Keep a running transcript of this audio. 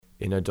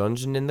In a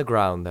dungeon in the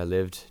ground there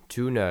lived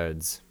two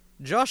nerds.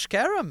 Josh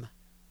Karam.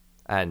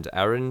 And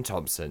Aaron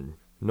Thompson.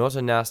 Not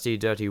a nasty,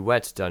 dirty,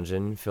 wet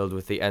dungeon filled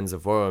with the ends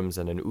of worms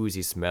and an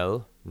oozy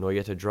smell, nor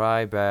yet a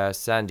dry, bare,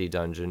 sandy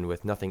dungeon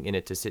with nothing in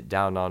it to sit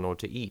down on or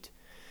to eat.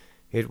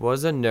 It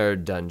was a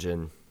nerd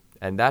dungeon,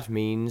 and that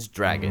means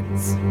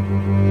dragons.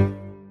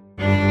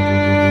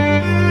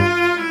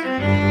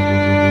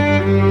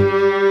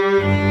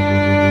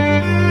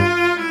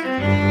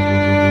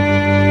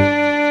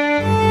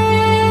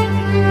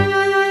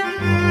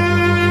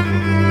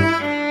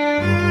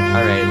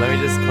 Alright, let me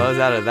just close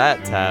out of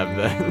that tab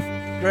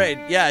then. Great.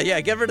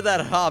 Yeah, get rid of that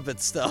Hobbit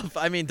stuff.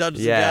 I mean,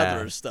 Dungeons and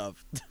Gatherers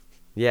stuff.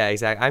 Yeah,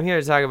 exactly. I'm here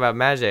to talk about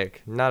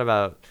magic, not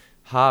about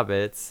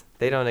hobbits.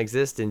 They don't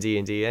exist in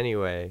D&D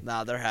anyway.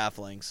 Nah, they're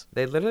halflings.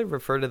 They literally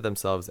refer to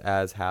themselves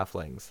as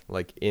halflings,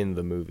 like in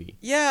the movie.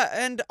 Yeah,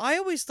 and I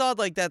always thought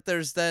like that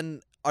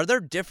are there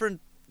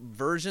different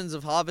versions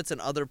of hobbits in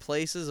other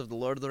places of the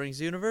Lord of the Rings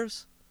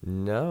universe?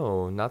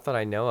 No, not that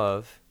I know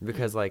of.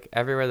 Because like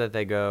everywhere that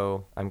they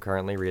go, I'm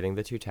currently reading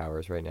The Two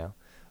Towers right now.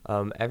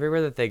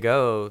 Everywhere that they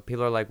go,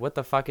 people are like, what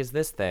the fuck is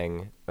this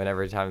thing?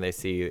 Whenever time they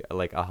see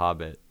like a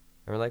hobbit.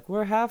 And we're like,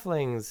 we're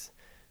halflings,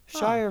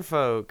 shire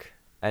folk.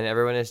 And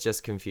everyone is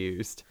just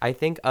confused. I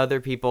think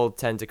other people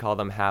tend to call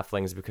them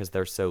halflings because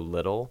they're so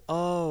little.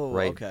 Oh,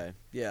 right? Okay.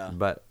 Yeah.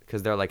 But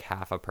because they're like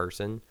half a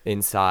person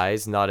in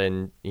size, not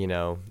in,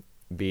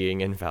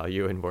 being in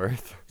value and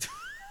worth.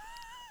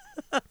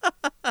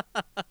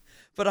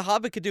 But a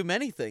hobbit could do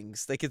many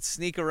things. They could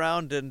sneak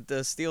around and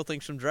steal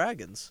things from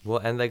dragons. Well,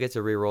 and they get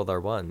to re-roll their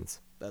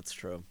ones. That's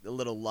true. A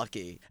little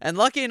lucky. And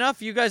lucky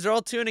enough, you guys are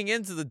all tuning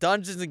into the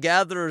Dungeons and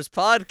Gatherers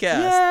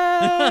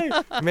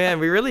podcast. Yay! Man,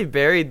 we really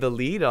buried the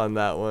lead on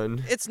that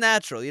one. It's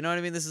natural. You know what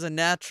I mean? This is a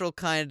natural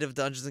kind of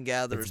Dungeons and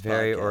Gatherers It's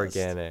very podcast.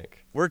 organic.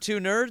 We're two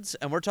nerds,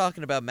 and we're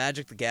talking about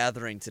Magic the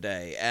Gathering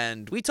today.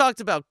 And we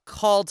talked about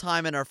call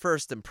time and our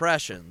first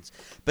impressions.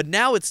 But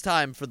now it's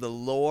time for the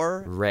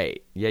lore.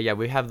 Right. Yeah,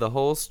 we have the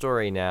whole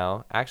story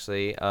now.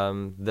 Actually,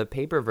 the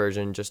paper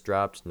version just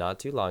dropped not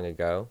too long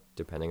ago,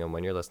 depending on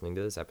when you're listening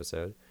to this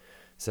episode.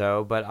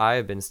 But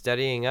I've been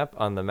studying up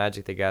on the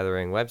Magic the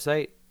Gathering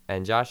website,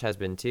 and Josh has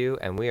been too,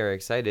 and we are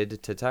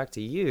excited to talk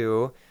to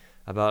you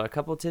about a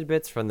couple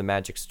tidbits from the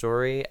Magic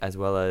story, as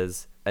well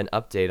as an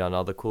update on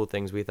all the cool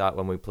things we thought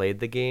when we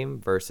played the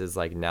game versus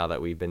like now that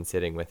we've been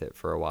sitting with it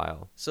for a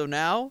while. So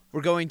now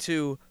we're going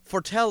to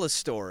foretell a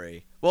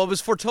story. Well, it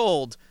was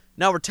foretold.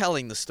 Now we're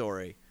telling the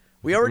story.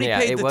 We already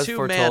paid the 2 mana. it was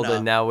foretold,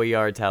 and now we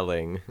are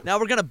telling. Now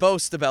we're going to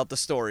boast about the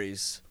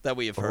stories that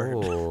we have heard.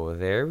 Oh,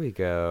 there we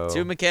go.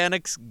 2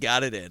 mechanics,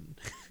 got it in.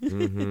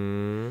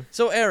 Mm-hmm.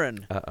 So,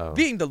 Aaron, Uh-oh.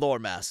 being the lore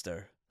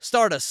master,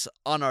 start us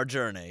on our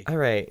journey. All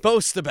right.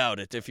 Boast about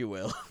it, if you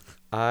will.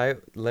 Let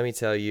me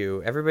tell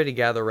you, everybody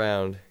gather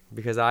round,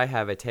 because I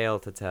have a tale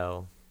to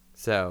tell.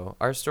 So,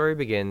 our story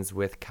begins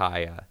with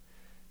Kaya,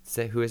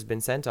 who has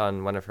been sent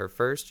on one of her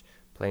first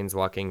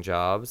planeswalking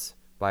jobs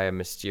by a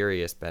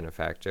mysterious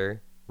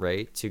benefactor,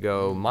 right, to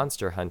go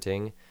monster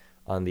hunting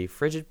on the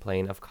frigid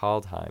plane of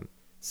Kaldheim.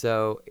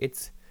 So,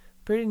 it's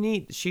pretty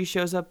neat. She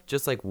shows up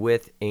just like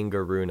with Inga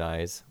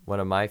Runeyes, one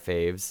of my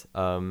faves,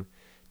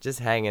 just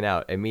hanging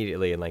out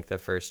immediately in like the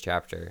first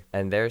chapter.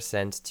 And they're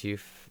sent to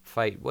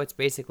fight what's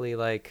basically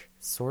like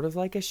sort of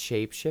like a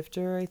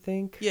shapeshifter, I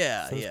think.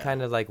 Yeah, Some yeah.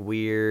 kind of like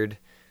weird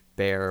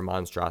bear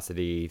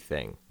monstrosity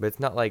thing. But it's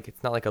not like a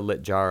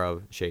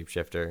Litjara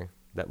shapeshifter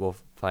that we'll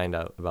find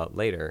out about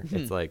later.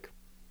 It's like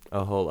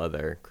a whole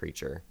other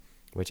creature,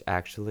 which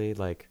actually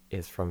like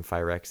is from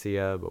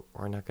Phyrexia, but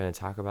we're not going to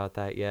talk about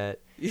that yet.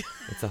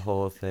 It's a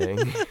whole thing.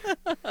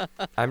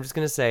 I'm just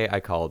going to say I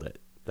called it.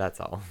 That's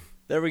all.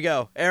 There we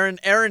go. Aaron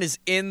is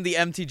in the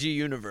MTG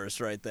universe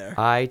right there.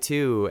 I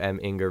too am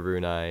Inga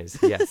Runeyes.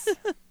 Yes.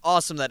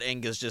 Awesome that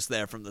Inga's just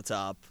there from the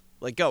top.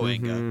 Like, go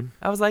Inga.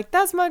 I was like,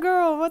 that's my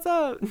girl. What's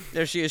up?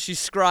 There she is. She's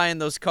scrying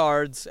those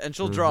cards, and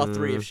she'll draw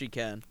 3 if she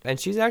can. And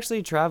she's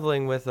actually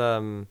traveling with,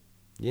 a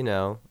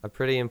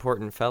pretty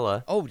important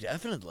fella. Oh,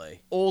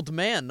 definitely. Old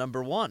man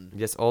number 1.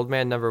 Yes, old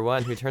man number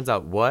 1, who turns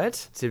out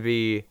what? To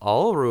be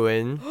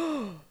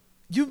Alruin.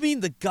 You mean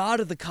the god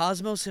of the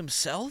cosmos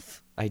himself?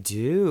 I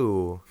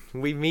do.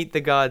 We meet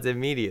the gods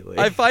immediately.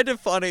 I find it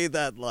funny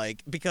that,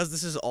 like, because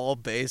this is all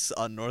based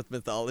on Norse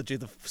mythology,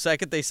 the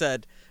second they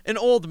said an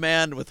old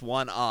man with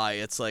one eye,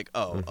 it's like,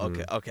 oh,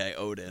 okay,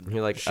 Odin.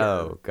 You're like, sure.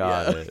 oh,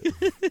 got it.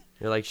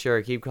 You're like,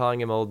 sure, keep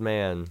calling him old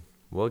man.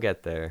 We'll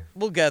get there.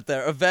 We'll get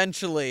there.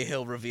 Eventually,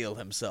 he'll reveal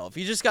himself.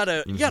 You just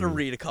gotta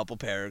read a couple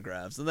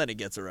paragraphs, and then he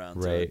gets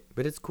around to it. Right.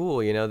 But it's cool,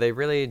 they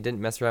really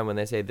didn't mess around when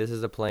they say this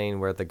is a plane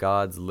where the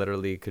gods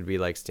literally could be,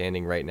 like,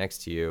 standing right next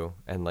to you,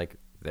 and, like,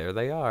 there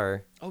they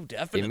are. Oh,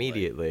 definitely.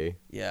 Immediately.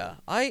 Yeah.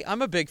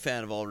 I'm a big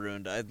fan of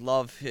Alrund. I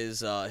love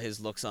his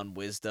looks on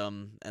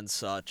wisdom and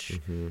such.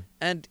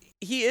 And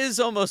he is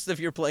almost, if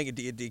you're playing a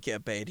D&D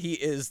campaign, he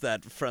is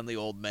that friendly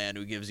old man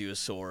who gives you a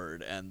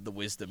sword and the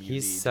wisdom you need.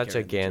 He's such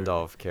a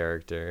Gandalf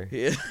character.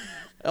 Yeah.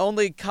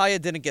 Only Kaya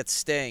didn't get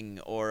Sting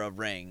or a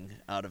ring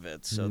out of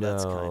it, so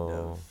that's kind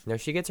of... No,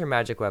 she gets her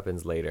magic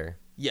weapons later.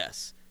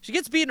 Yes. She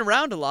gets beaten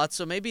around a lot,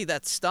 so maybe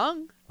that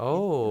stung.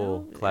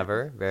 Oh, Yeah.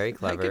 clever. Very That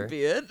clever. could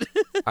be it.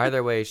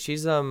 Either way,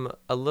 she's a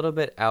little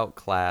bit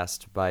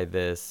outclassed by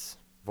this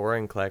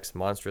Vorinclex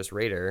monstrous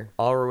raider.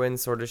 Alruin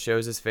sort of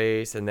shows his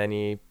face, and then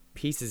he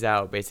pieces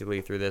out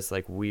basically through this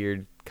like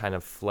weird kind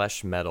of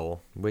flesh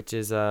metal, which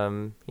is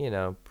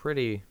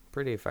pretty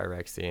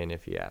Phyrexian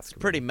if you ask me.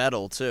 Pretty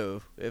metal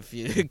too. If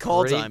you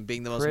call time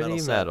being the most metal.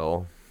 Pretty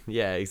metal.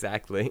 Yeah,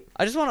 exactly.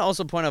 I just want to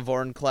also point out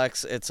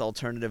Vorinclex, its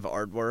alternative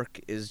artwork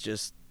is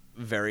just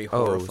very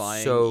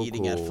horrifying, so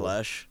eating at cool.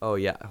 flesh. Oh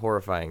yeah,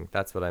 horrifying.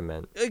 That's what I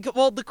meant.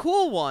 Well, the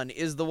cool one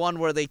is the one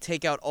where they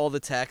take out all the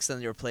text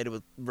and they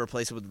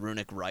replace it with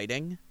runic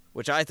writing,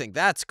 which I think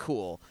that's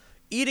cool.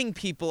 Eating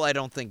people, I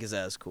don't think is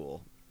as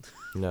cool.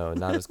 No,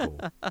 not as cool.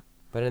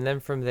 And then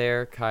from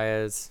there,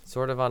 Kaya's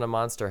sort of on a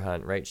monster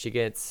hunt, right? She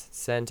gets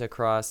sent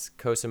across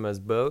Cosima's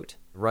boat,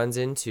 runs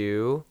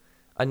into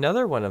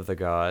another one of the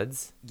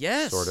gods.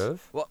 Yes. Sort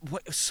of.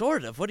 What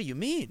sort of? What do you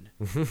mean?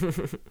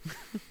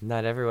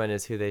 Not everyone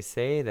is who they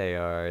say they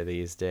are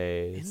these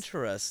days.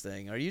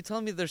 Interesting. Are you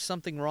telling me there's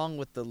something wrong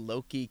with the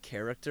Loki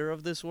character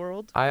of this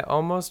world? I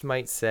almost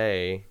might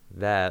say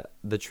that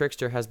the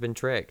trickster has been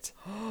tricked,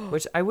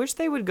 which I wish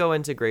they would go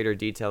into greater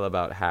detail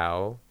about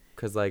how.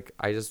 Because,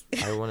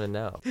 I want to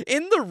know.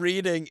 In the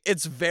reading,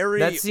 it's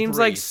very That seems brief.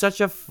 like such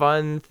a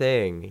fun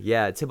thing.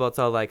 Yeah, Tybalt's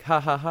all like, ha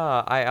ha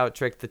ha, I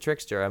out-tricked the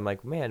trickster. I'm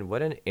like, man,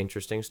 what an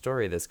interesting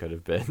story this could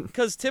have been.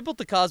 Because Tybalt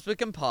the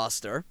Cosmic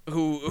Imposter,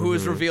 who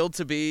is revealed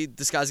to be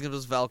disguising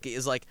himself as Valky,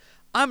 is like,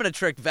 I'm going to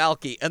trick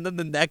Valky. And then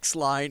the next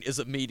line is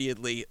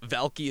immediately,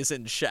 Valky is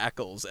in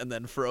shackles and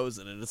then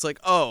frozen. And it's like,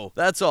 oh,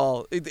 that's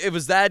all. It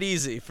was that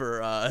easy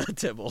for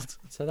Tybalt.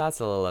 So that's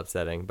a little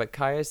upsetting. But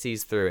Kaya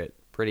sees through it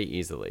pretty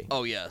easily.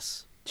 Oh,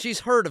 yes.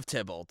 She's heard of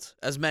Tybalt,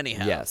 as many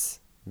have.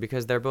 Yes,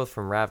 because they're both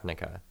from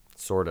Ravnica,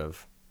 sort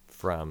of.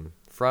 From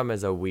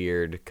is a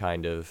weird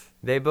kind of...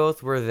 They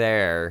both were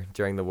there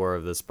during the War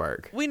of the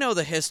Spark. We know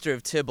the history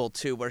of Tybalt,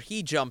 too, where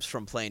he jumps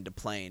from plane to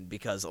plane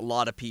because a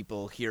lot of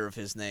people hear of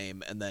his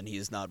name and then he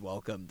is not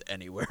welcomed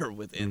anywhere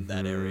within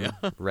that area.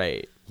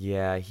 Right.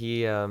 Yeah,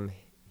 he,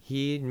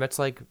 much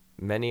like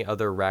many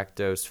other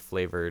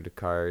Rakdos-flavored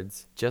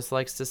cards, just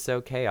likes to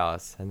sow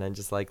chaos and then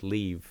just,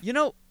 leave. You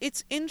know,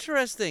 it's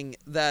interesting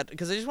that...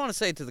 Because I just want to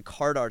say to the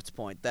card arts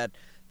point that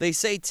they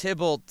say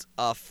Tybalt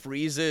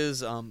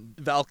freezes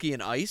Valky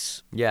in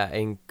ice. Yeah,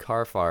 in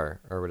Karfar,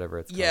 or whatever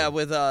it's called. Yeah,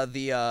 with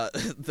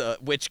the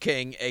Witch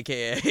King,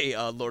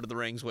 a.k.a. Lord of the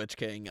Rings Witch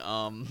King.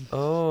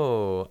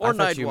 Oh, or I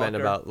thought you meant Nightwalker.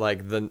 about,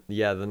 the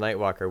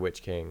Nightwalker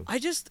Witch King. I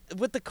just...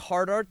 With the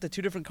card art, the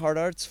two different card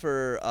arts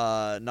for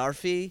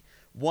Narfi...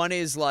 One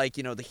is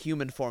the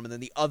human form, and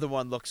then the other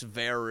one looks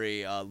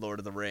very Lord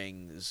of the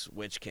Rings,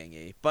 Witch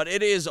King-y. But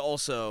it is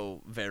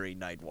also very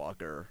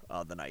Nightwalker,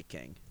 the Night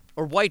King.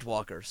 Or White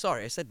Walker.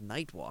 Sorry, I said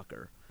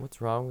Nightwalker.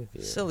 What's wrong with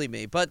you? Silly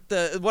me. But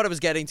what I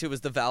was getting to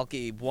was the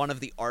Valky, one of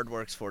the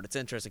artworks for it. It's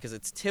interesting because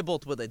it's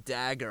Tybalt with a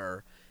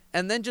dagger,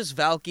 and then just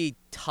Valky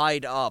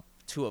tied up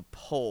to a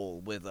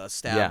pole with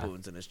stab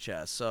wounds in his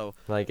chest. So,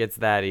 it's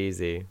that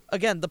easy.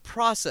 Again, the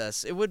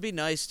process, it would be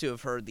nice to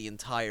have heard the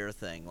entire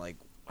thing,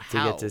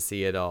 how? To get to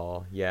see it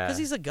all, yeah. Because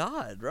he's a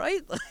god,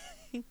 right?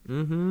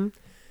 Mm-hmm.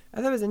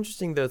 I thought it was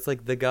interesting, though. It's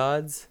the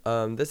gods.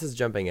 This is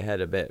jumping ahead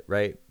a bit,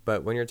 right?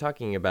 But when you're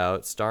talking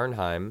about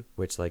Starnheim,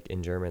 which,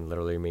 in German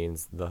literally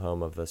means the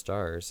home of the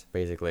stars,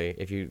 basically,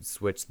 if you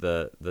switch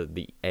the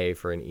A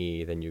for an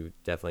E, then you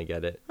definitely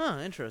get it. Huh,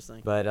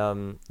 interesting. But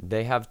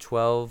they have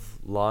 12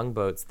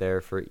 longboats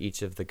there for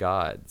each of the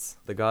gods.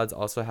 The gods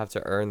also have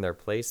to earn their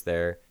place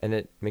there, and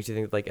it makes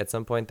you think, at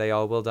some point they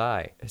all will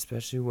die.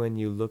 Especially when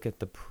you look at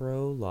the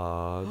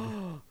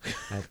prologue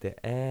at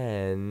the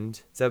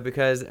end. So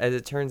because, as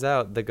it turns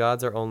out, the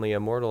gods are only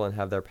immortal and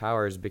have their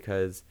powers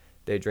because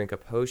they drink a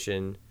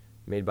potion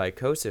made by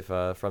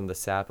Kosifa from the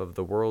sap of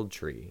the world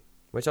tree.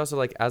 Which also,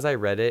 as I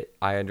read it,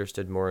 I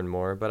understood more and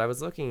more. But I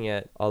was looking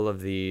at all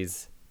of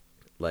these,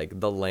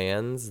 the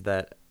lands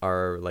that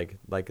are, like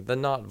the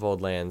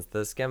Notvold lands, the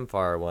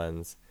Skemfar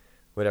ones,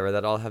 whatever,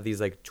 that all have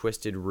these,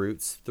 twisted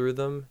roots through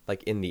them,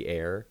 in the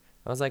air.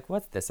 I was like,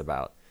 what's this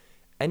about?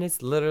 And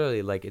it's literally,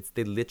 it's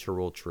the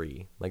literal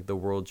tree. The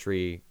world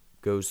tree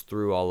goes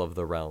through all of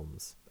the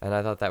realms. And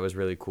I thought that was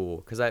really cool.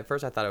 Because at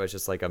first I thought it was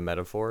just a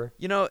metaphor.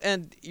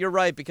 And you're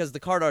right, because the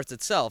card arts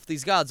itself,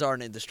 these gods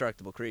aren't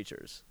indestructible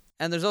creatures.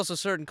 And there's also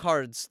certain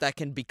cards that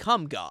can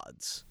become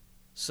gods.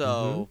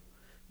 So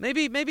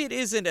maybe it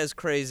isn't as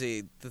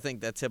crazy to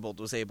think that Tybalt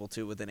was able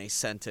to, within a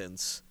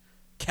sentence,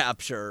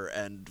 capture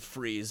and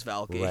freeze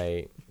Valky.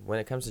 Right. When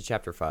it comes to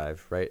Chapter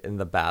 5, right, in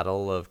the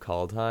Battle of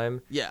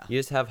Kaldheim, Yeah. you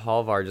just have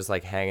Halvar just,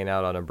 hanging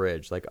out on a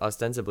bridge.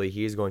 Ostensibly,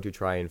 he's going to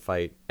try and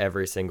fight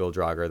every single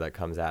Draugr that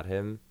comes at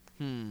him.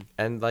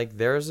 And,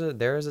 there is a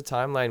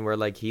timeline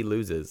where, he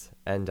loses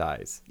and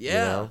dies. Yeah.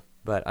 You know?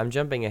 But I'm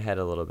jumping ahead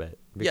a little bit.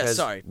 Because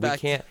sorry. we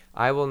can't...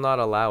 I will not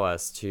allow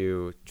us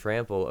to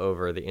trample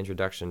over the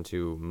introduction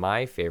to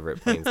my favorite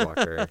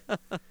Planeswalker.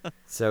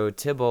 So,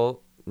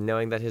 Tybalt,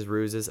 knowing that his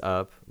ruse is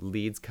up,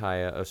 leads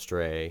Kaya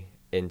astray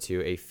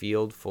into a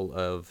field full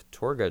of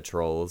Torga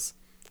trolls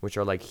which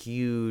are like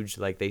huge,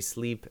 like they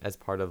sleep as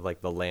part of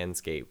like the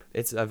landscape.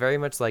 It's very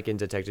much like in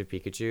Detective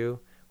Pikachu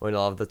when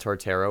all of the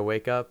Torterra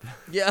wake up.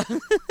 Yeah.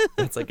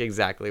 That's like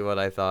exactly what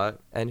I thought.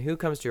 And who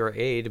comes to your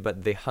aid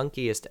but the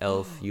hunkiest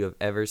elf you have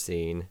ever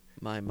seen?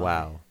 My.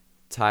 Wow.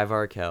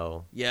 Tyvar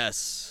Kell.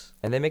 Yes.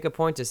 And they make a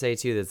point to say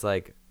too that's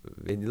like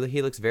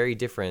he looks very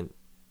different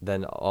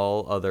than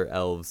all other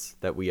elves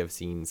that we have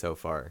seen so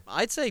far.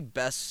 I'd say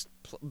best,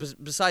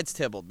 besides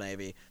Tybalt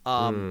maybe,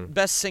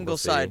 best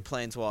single-side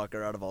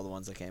planeswalker out of all the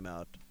ones that came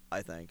out,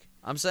 I think.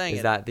 I'm saying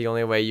Is that the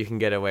only way you can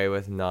get away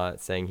with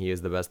not saying he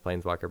is the best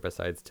planeswalker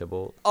besides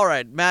Tybalt? All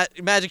right,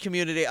 Magic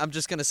community, I'm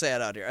just going to say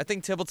it out here. I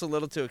think Tybalt's a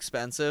little too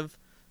expensive,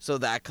 so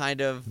that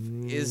kind of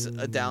is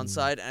a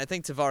downside. And I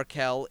think Tyvar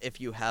Kell, if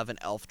you have an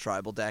elf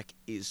tribal deck,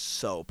 is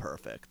so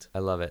perfect. I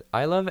love it.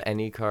 I love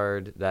any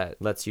card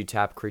that lets you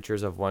tap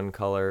creatures of one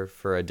color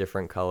for a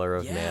different color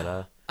of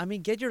mana. I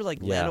mean, get your, like,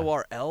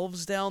 Llanowar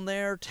elves down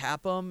there,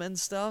 tap them and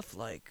stuff.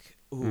 Like,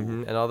 ooh.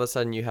 And all of a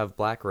sudden you have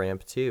Black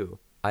Ramp, too.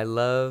 I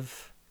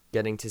love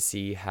getting to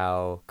see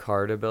how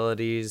card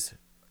abilities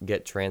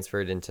get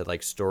transferred into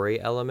like story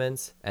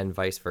elements and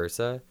vice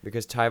versa,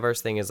 because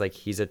Tyvar's thing is like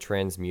he's a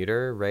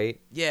transmuter, right?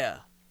 Yeah.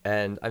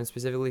 And I'm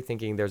specifically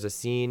thinking there's a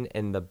scene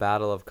in the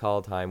Battle of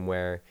Kaldheim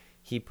where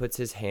he puts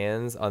his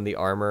hands on the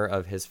armor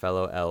of his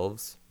fellow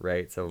elves,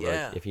 right? So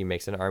like if he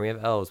makes an army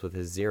of elves with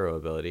his 0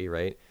 ability,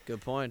 right?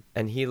 Good point.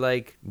 And he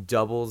like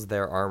doubles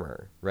their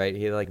armor, right?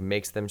 He like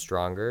makes them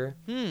stronger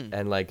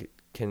and like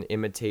can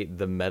imitate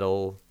the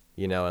metal,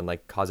 you know, and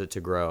like cause it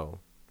to grow,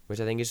 which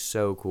I think is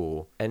so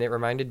cool. And it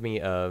reminded me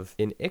of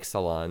in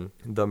Ixalan,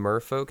 the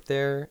merfolk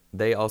there,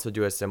 they also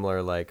do a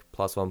similar like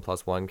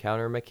 +1/+1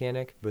 counter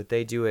mechanic, but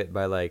they do it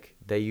by like,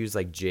 they use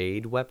like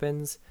jade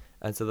weapons.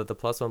 And so that the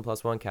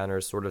 +1/+1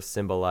 counters sort of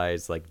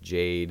symbolize like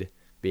jade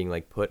being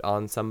like put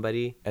on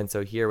somebody. And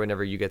so here,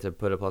 whenever you get to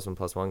put a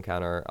 +1/+1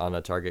 counter on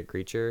a target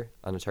creature,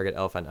 on a target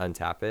elf and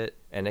untap it,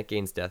 and it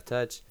gains death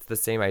touch, it's the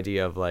same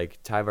idea of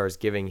like Tyvar's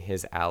giving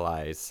his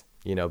allies,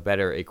 you know,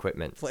 better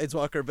equipment.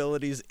 Planeswalker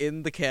abilities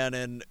in the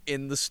canon,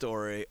 in the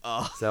story.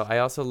 Oh. So I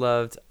also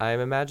loved, I'm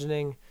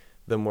imagining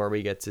the more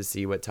we get to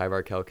see what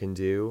Tyvar Kell can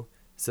do,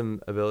 some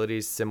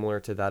abilities similar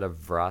to that of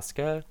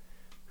Vraska,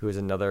 who is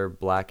another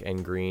black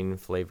and green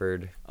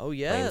flavored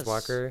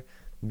planeswalker.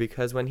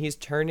 Because when he's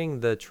turning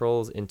the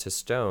trolls into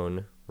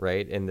stone,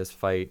 right, in this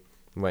fight,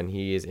 when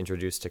he is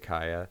introduced to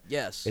Kaya,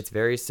 it's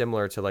very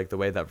similar to like the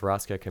way that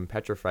Vraska can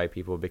petrify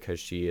people because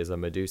she is a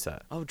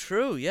Medusa. Oh,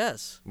 true,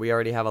 yes. We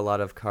already have a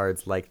lot of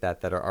cards like that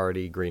that are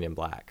already green and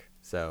black.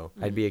 So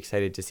I'd be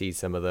excited to see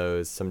some of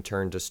those, some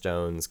turn to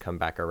stones come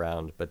back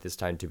around, but this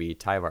time to be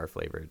Tyvar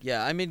flavored.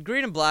 Yeah, I mean,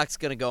 green and black's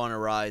going to go on a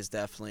rise,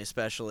 definitely,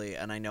 especially,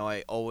 and I know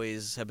I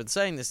always have been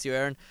saying this to you,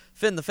 Aaron,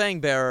 Finn the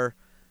Fangbearer,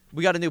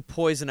 we got a new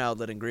poison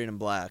outlet in green and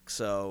black,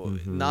 so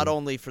not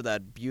only for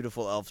that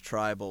beautiful elf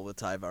tribal with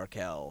Tyvar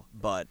Kell,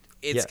 but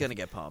it's going to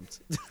get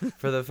pumped.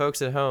 For the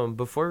folks at home,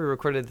 before we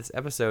recorded this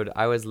episode,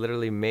 I was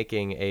literally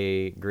making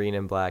a green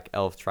and black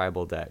elf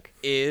tribal deck.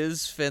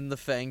 Is Finn the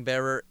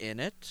Fangbearer in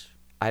it?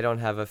 I don't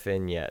have a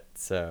Finn yet,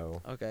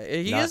 so...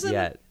 Okay, he not isn't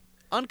yet.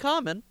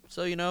 Uncommon,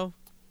 so, you know,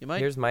 you might...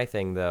 Here's my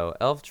thing, though.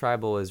 Elf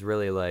tribal is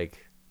really,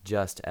 like,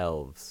 just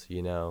elves,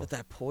 you know? But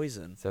that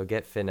poison. So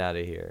get Finn out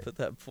of here. But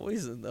that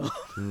poison, though.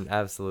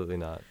 Absolutely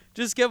not.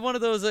 Just get one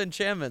of those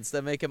enchantments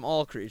that make him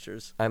all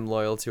creatures. I'm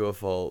loyal to a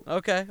fault.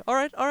 Okay, all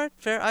right,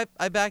 fair.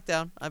 I back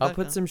down. I'll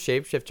put some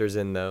shapeshifters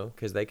in, though,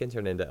 because they can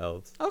turn into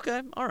elves.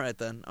 Okay, all right,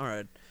 then. All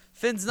right.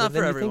 Finn's not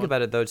for everyone. Think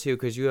about it, though, too,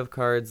 because you have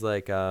cards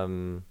like,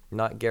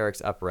 not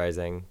Garruk's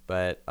Uprising,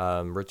 but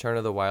Return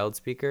of the Wild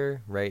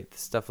Speaker, right?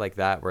 Stuff like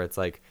that, where it's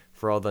like,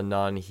 for all the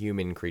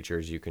non-human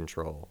creatures you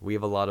control. We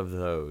have a lot of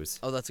those.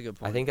 Oh, that's a good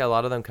point. I think a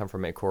lot of them come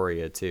from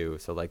Ikoria, too,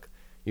 so, like,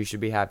 you should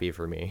be happy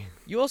for me.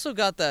 You also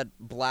got that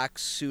black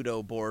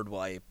pseudo board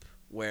wipe,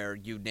 where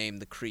you name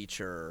the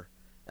creature...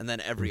 and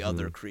then every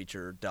other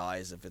creature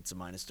dies if it's a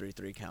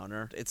 -3/3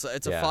 counter. It's a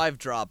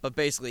 5-drop, but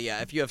basically,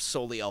 yeah, if you have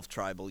solely elf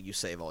tribal, you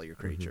save all your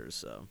creatures.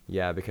 So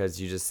yeah,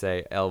 because you just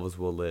say elves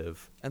will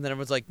live, and then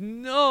everyone's like,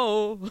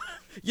 no,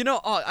 you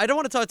know, I don't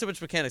want to talk too much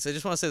mechanics. I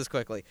just want to say this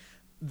quickly: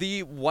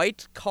 the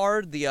white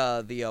card,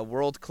 the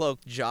World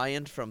Cloaked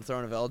Giant from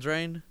Throne of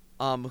Eldraine.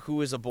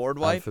 Who is a board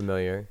wipe. I'm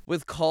familiar.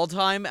 With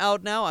Kaldheim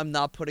out now, I'm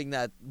not putting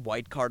that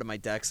white card in my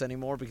decks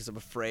anymore because I'm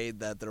afraid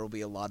that there will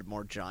be a lot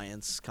more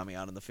giants coming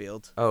out in the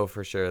field. Oh,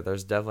 for sure.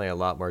 There's definitely a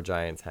lot more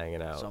giants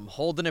hanging out. So I'm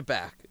holding it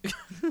back.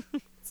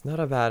 It's not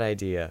a bad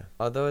idea.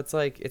 Although it's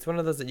like, it's one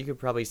of those that you could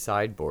probably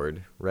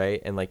sideboard,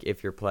 right? And like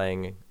if you're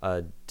playing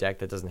a deck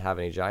that doesn't have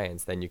any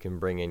giants, then you can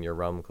bring in your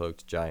Realm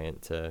Cloaked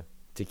Giant to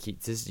keep,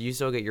 you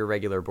still get your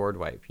regular board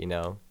wipe, you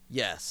know?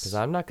 Yes. Because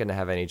I'm not going to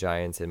have any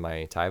giants in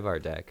my Tyvar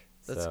deck.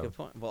 That's a good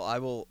point. Well, I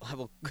will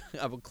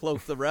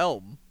cloak the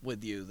realm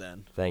with you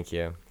then. Thank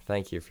you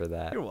for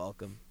that. You're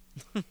welcome.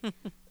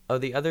 Oh,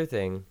 the other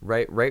thing,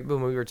 right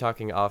when we were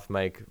talking off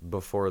mic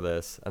before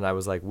this, and I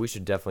was like, we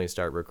should definitely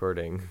start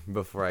recording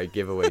before I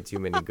give away too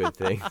many good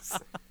things.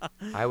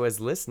 I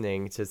was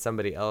listening to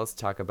somebody else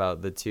talk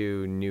about the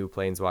two new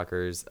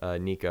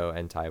planeswalkers, Nico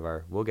and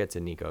Tyvar. We'll get to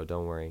Nico,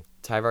 don't worry.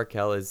 Tyvar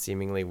Kell is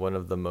seemingly one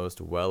of the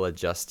most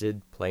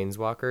well-adjusted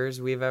planeswalkers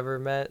we've ever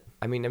met.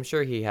 I mean, I'm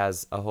sure he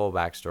has a whole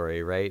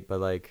backstory, right?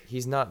 But, like,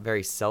 he's not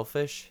very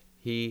selfish.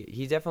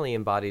 He definitely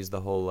embodies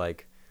the whole,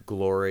 like,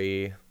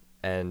 glory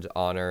and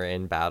honor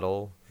in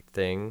battle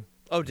thing.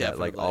 Oh,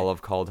 definitely. That, like, all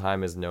of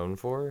Kaldheim is known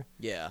for.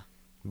 Yeah.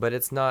 But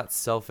it's not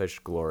selfish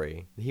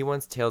glory. He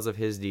wants tales of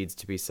his deeds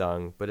to be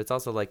sung, but it's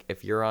also like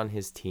if you're on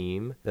his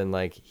team, then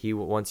like he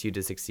wants you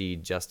to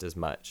succeed just as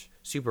much.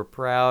 Super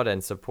proud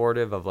and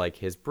supportive of like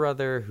his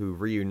brother who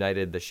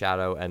reunited the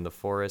Shadow and the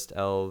Forest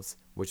Elves,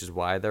 which is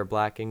why they're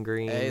black and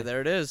green. Hey,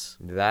 there it is.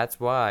 That's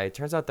why. It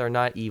turns out they're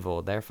not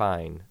evil. They're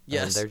fine.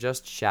 Yes. They're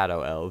just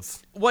Shadow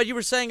Elves. What you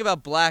were saying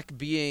about black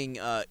being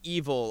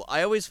evil,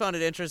 I always found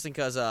it interesting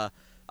because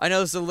I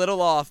know it's a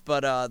little off,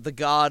 but the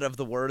god of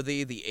the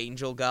worthy, the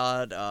angel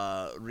god,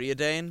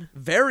 Riadane,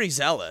 very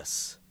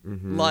zealous.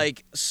 Mm-hmm.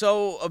 Like,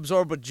 so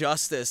absorbed with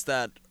justice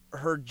that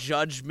her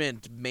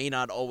judgment may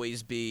not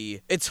always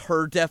be... It's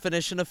her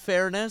definition of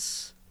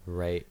fairness.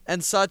 Right.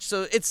 And such,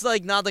 so it's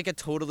like not like a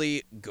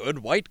totally good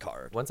white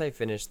card. Once I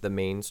finished the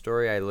main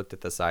story, I looked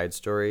at the side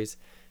stories,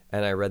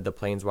 and I read the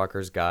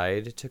Planeswalker's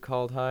Guide to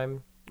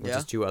Kaldheim, which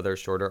is 2 other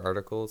shorter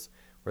articles,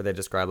 where they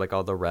describe like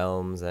all the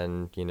realms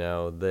and, you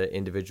know, the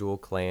individual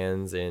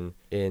clans in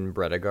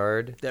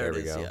Bredegard. There we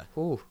it is, go. yeah.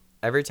 Ooh.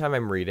 Every time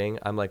I'm reading,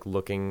 I'm like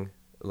looking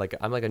like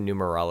I'm like a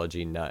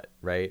numerology nut,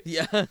 right?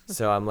 Yeah.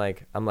 So I'm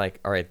like,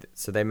 all right,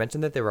 so they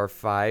mentioned that there are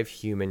 5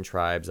 human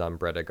tribes on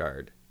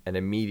Bredegard. And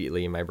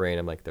immediately in my brain,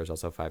 I'm like, there's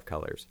also 5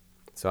 colors.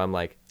 So I'm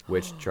like,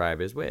 which tribe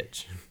is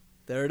which?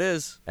 There it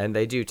is. And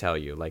they do tell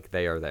you, like,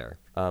 they are there.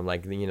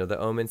 Like, you know, the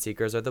Omen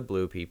Seekers are the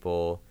blue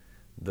people.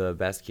 The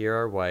Beskir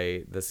are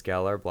white, the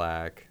Skell are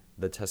black,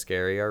 the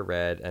Tuskeri are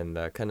red, and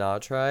the Kana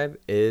tribe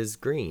is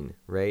green,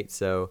 right?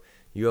 So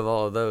you have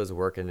all of those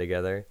working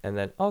together. And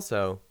then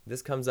also,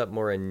 this comes up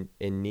more in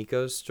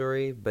Nico's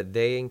story, but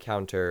they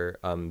encounter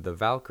the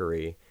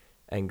Valkyrie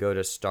and go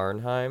to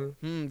Starnheim,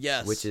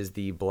 Yes. which is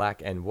the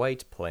black and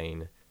white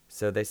plane.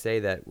 So they say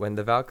that when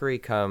the Valkyrie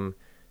come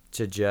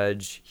to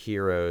judge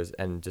heroes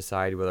and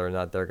decide whether or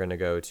not they're going to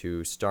go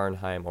to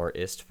Starnheim or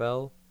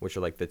Istfell, which are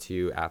like the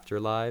 2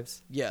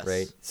 afterlives. Yes.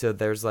 Right? So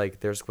there's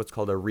what's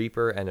called a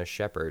Reaper and a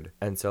Shepherd.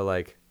 And so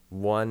like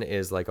one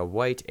is like a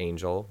white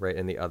angel, right?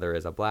 And the other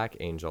is a black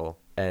angel.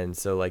 And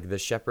so like the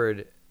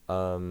Shepherd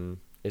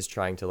is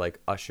trying to like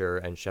usher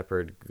and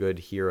shepherd good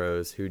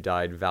heroes who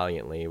died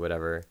valiantly,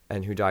 whatever,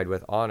 and who died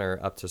with honor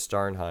up to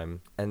Starnheim.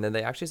 And then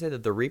they actually say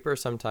that the Reaper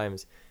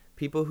sometimes,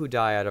 people who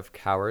die out of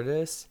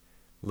cowardice,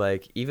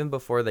 like, even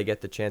before they get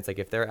the chance, like,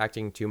 if they're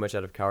acting too much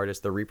out of cowardice,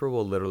 the Reaper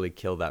will literally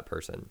kill that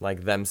person,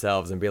 like,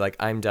 themselves, and be like,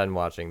 I'm done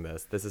watching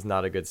this. This is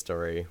not a good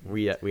story.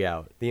 We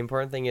out. The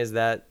important thing is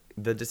that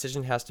the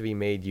decision has to be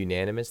made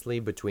unanimously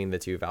between the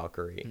 2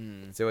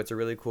 Valkyrie. So it's a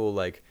really cool,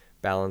 like,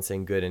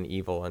 balancing good and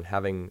evil, and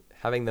having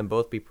them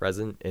both be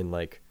present in,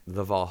 like,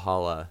 the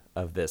Valhalla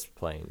of this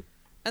plane.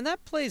 And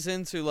that plays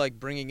into, like,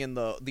 bringing in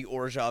the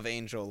Orzhov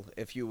Angel,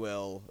 if you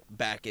will,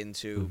 back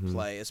into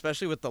play,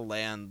 especially with the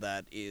land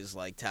that is,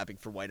 like, tapping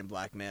for white and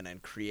black mana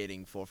and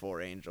creating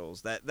 4/4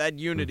 angels. That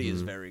unity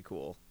is very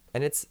cool.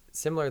 And it's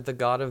similar, the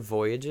god of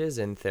voyages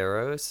in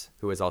Theros,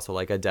 who is also,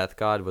 like, a death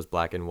god, was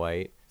black and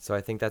white. So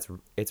I think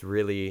it's a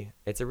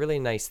really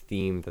nice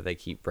theme that they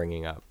keep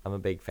bringing up. I'm a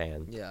big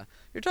fan. Yeah.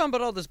 You're talking about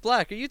all this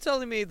black. Are you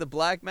telling me the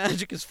black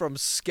magic is from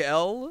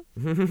Skell?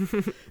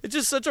 It's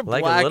just such a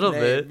like black a little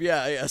name. bit.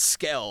 Yeah,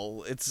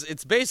 Skell.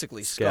 It's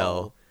basically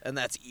Skull. And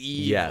that's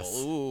evil.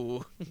 Yes.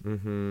 Ooh.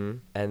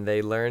 And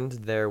they learned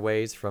their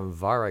ways from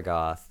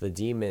Varagoth, the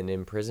demon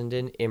imprisoned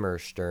in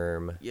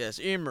Immersturm. Yes,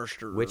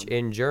 Immersturm. Which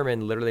in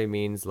German literally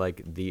means,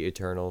 like, the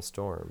eternal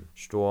storm.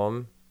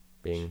 Sturm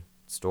being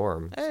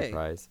storm. Hey.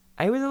 Surprise.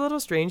 It was a little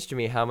strange to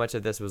me how much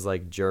of this was,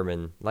 like,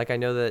 German. Like, I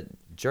know that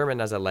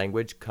German as a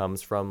language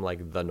comes from,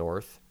 like, the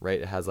north, right?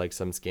 It has, like,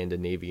 some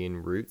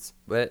Scandinavian roots.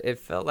 But it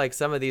felt like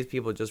some of these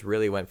people just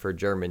really went for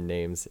German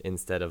names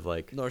instead of,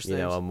 like, Norse you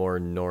know, names. a more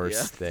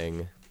Norse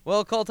thing.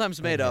 Well,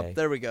 Kaldheim's made Okay. up.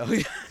 There we go.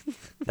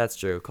 That's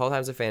true.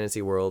 Kaldheim's a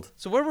fantasy world.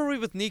 So where were we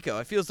with Nico?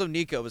 I feel as though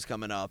Nico was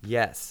coming up.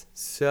 Yes.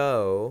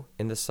 So,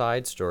 in the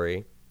side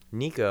story,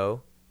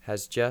 Nico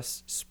has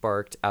just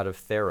sparked out of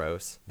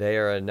Theros. They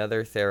are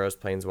another Theros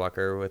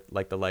planeswalker with,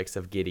 like, the likes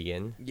of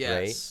Gideon,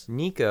 Yes. right?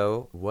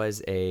 Nico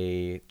was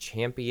a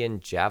champion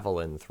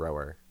javelin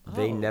thrower.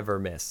 They Oh. never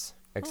miss,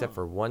 except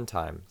for one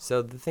time.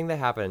 So the thing that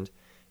happened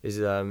is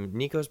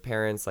Nico's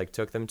parents, like,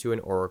 took them to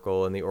an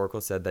oracle, and the oracle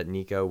said that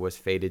Nico was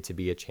fated to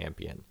be a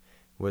champion,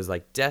 was,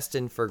 like,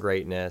 destined for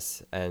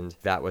greatness, and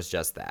that was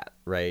just that,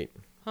 right?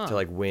 To,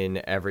 like,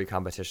 win every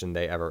competition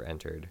they ever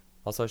entered.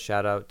 Also,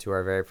 shout out to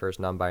our very first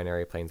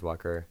non-binary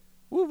planeswalker.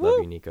 Woo Love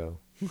woo. you, Nico.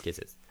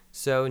 Kisses.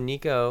 So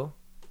Nico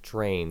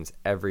trains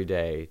every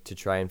day to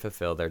try and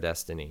fulfill their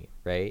destiny,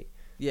 right?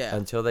 Yeah.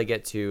 until they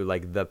get to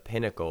like the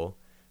pinnacle,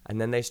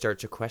 and then they start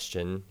to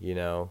question,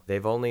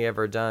 they've only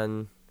ever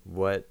done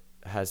what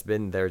has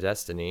been their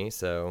destiny,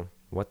 so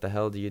what the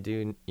hell do you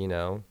do,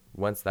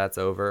 once that's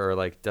over, or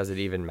like does it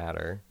even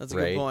matter? That's a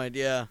right? good point,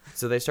 yeah.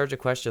 So they start to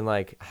question,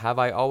 like, have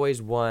I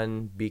always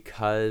won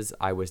because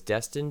I was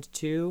destined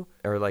to,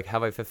 or like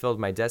have I fulfilled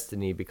my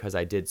destiny because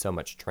I did so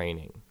much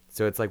training?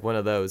 So it's like one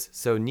of those.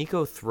 So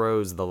Nico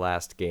throws the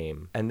last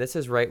game, and this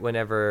is right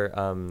whenever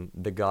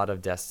the god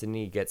of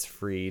destiny gets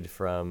freed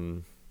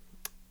from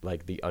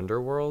like the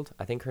underworld.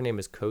 I think her name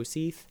is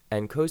Kosith.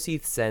 And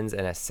Kosith sends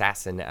an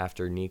assassin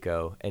after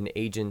Nico, an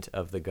agent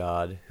of the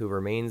god who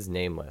remains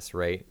nameless,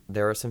 right?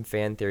 There are some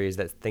fan theories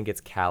that think it's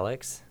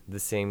Calix, the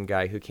same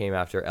guy who came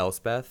after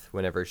Elspeth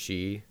whenever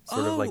she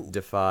sort of like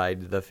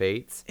defied the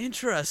fates.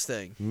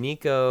 Interesting.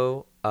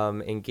 Nico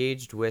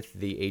engaged with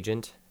the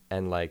agent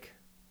and like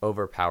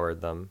overpowered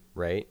them,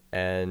 right?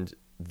 And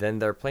then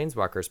their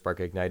planeswalker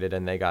spark ignited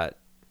and they got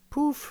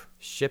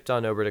shipped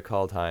on over to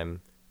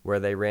Kaldheim, where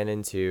they ran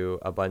into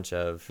a bunch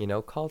of,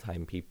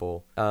 Kaldheim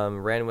people.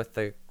 Ran with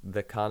the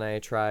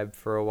Kanae tribe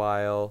for a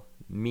while.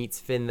 Meets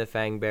Finn the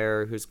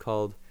Fangbearer, who's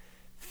called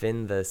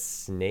Finn the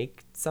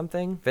Snake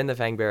something. Finn the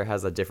Fangbearer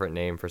has a different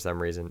name for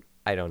some reason.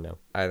 I don't know.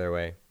 Either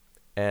way.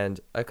 And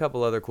a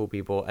couple other cool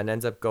people, and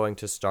ends up going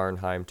to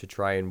Starnheim to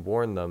try and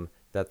warn them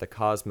that the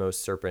Cosmos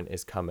Serpent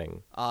is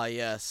coming. Ah,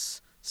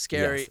 yes.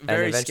 Scary. Yes.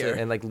 Very scary.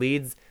 And like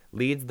leads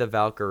the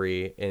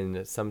Valkyrie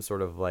in some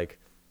sort of like,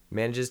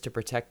 manages to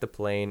protect the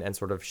plane and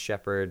sort of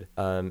shepherd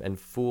and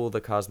fool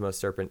the Cosmos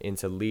Serpent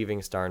into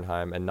leaving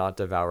Starnheim and not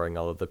devouring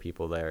all of the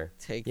people there.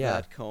 Take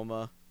that,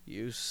 Coma,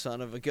 you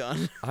son of a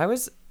gun.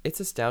 It's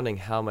astounding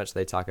how much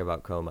they talk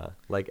about Coma.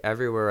 Like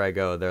everywhere I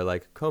go, they're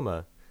like,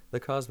 Coma, the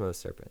Cosmos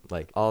Serpent,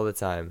 like all the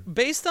time.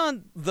 Based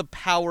on the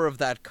power of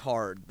that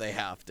card, they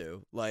have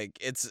to. Like,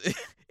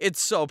 it's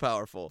so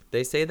powerful.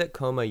 They say that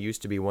Coma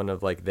used to be one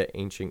of like the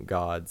ancient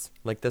gods.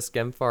 Like the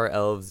Skemfar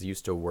elves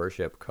used to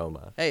worship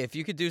Coma. Hey, if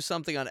you could do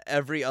something on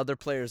every other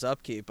player's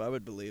upkeep, I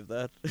would believe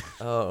that.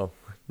 Oh,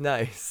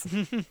 nice.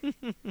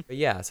 But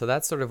yeah, so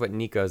that's sort of what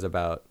Nico's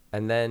about.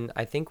 And then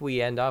I think we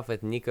end off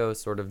with Nico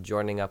sort of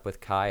joining up with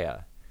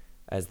Kaya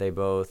as they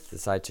both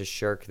decide to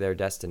shirk their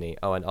destiny.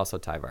 Oh, and also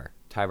Tyvar.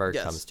 Tyvar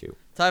comes too.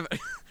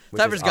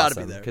 Tyvar's got to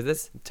be there.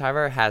 Because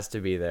Tyvar has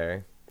to be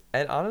there.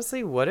 And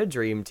honestly, what a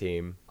dream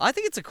team. I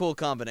think it's a cool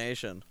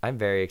combination. I'm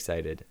very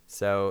excited.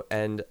 So,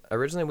 and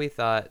originally we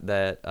thought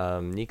that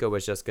Nico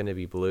was just going to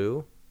be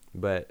blue,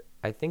 but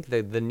I think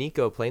the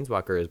Nico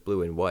Planeswalker is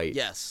blue and white.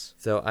 Yes.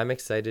 So I'm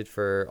excited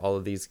for all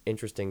of these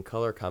interesting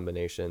color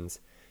combinations,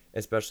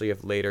 especially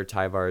if later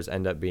Tyvars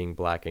end up being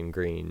black and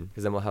green.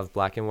 Because then we'll have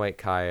black and white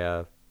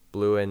Kaya,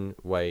 blue and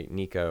white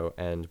Nico,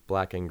 and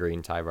black and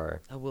green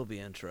Tyvar. That will be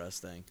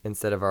interesting.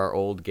 Instead of our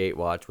old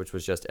Gatewatch, which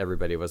was just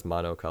everybody was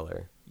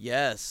monocolor.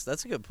 Yes,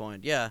 that's a good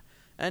point. Yeah.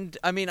 And,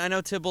 I mean, I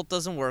know Tybalt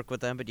doesn't work with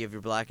them, but you have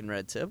your black and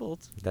red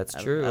Tybalt. That's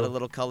true. Add a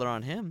little color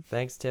on him.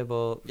 Thanks,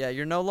 Tybalt. Yeah,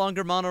 you're no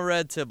longer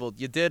mono-red, Tybalt.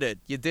 You did it.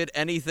 You did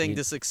anything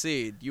to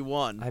succeed. You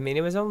won. I mean,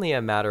 it was only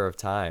a matter of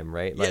time,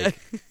 right? Like,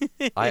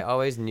 yeah. I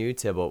always knew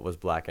Tybalt was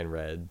black and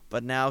red.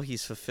 But now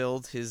he's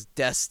fulfilled his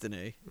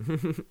destiny.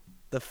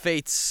 The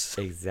fates.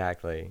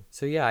 Exactly.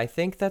 So yeah, I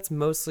think that's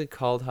mostly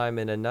Kaldheim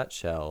in a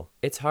nutshell.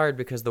 It's hard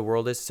because the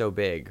world is so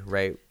big,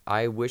 right?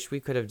 I wish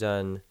we could have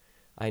done...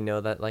 I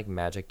know that like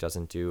Magic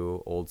doesn't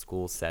do old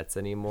school sets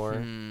anymore,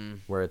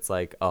 where it's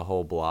like a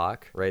whole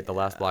block, right? The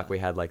last block we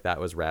had like that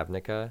was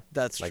Ravnica.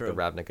 That's like true.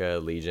 Like the Ravnica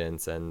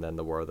Allegiance and then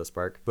the War of the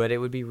Spark. But it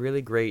would be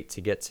really great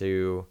to get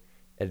to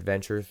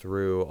adventure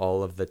through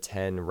all of the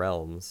 10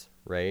 realms,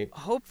 right?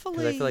 Hopefully.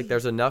 Because I feel like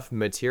there's enough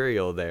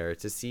material there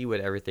to see what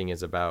everything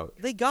is about.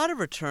 They gotta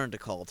return to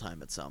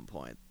Kaldheim at some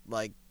point.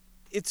 Like,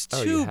 it's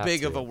too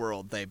big of a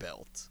world they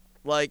built.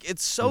 Like,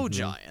 it's so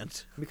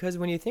giant. Because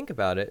when you think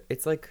about it,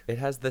 it's like it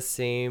has the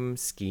same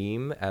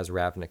scheme as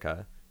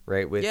Ravnica,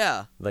 right? With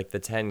like the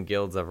 10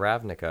 guilds of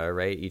Ravnica,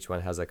 right? Each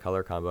one has a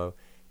color combo.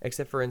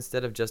 Except for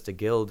instead of just a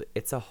guild,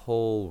 it's a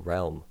whole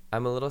realm.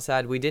 I'm a little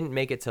sad we didn't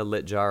make it to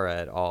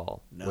Littjara at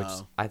all. No.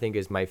 Which I think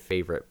is my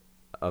favorite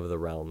of the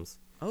realms.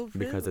 Oh,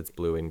 really? Because it's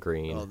blue and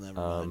green. Oh, never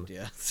mind,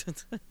 yeah.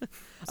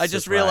 I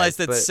just realized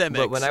it's Simic.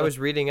 But when I was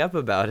reading up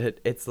about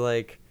it, it's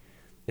like...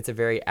 It's a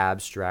very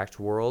abstract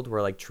world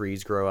where like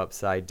trees grow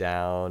upside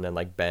down and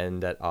like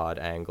bend at odd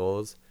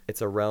angles. It's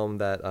a realm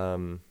that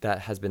that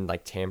has been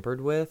like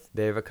tampered with.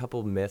 They have a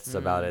couple myths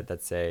about it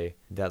that say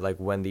that like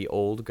when the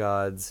old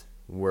gods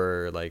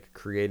were like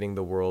creating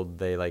the world,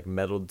 they like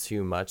meddled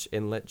too much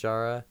in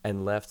Littjara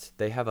and left.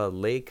 They have a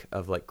lake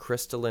of like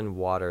crystalline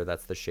water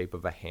that's the shape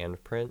of a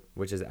handprint,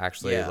 which is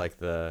actually like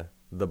the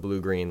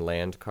blue-green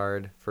land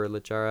card for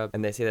Littjara.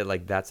 And they say that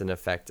like that's an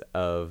effect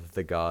of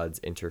the gods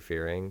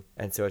interfering.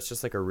 And so it's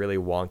just like a really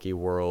wonky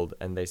world.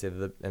 And they say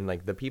that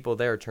like the people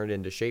there turned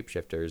into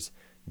shapeshifters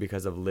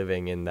because of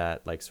living in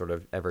that like sort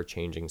of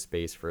ever-changing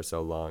space for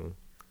so long.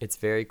 It's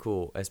very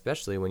cool,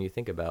 especially when you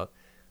think about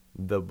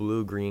the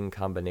blue-green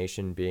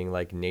combination being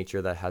like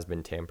nature that has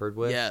been tampered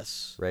with.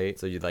 Yes. Right?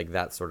 So you like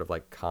that sort of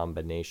like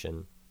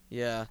combination.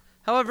 Yeah.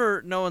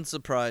 However, no one's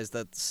surprised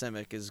that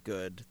Simic is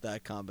good,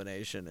 that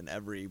combination, and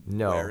everywhere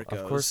No, it goes.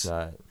 of course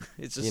not.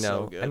 It's just You so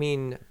know, good. I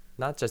mean,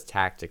 not just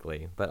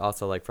tactically, but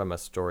also like from a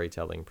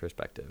storytelling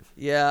perspective.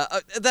 Yeah,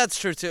 that's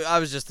true too. I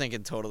was just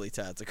thinking totally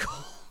tactical.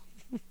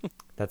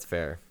 That's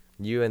fair.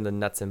 You and the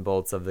nuts and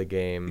bolts of the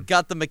game.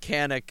 Got the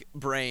mechanic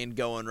brain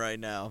going right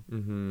now.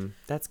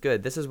 That's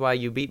good. This is why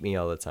you beat me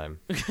all the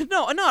time.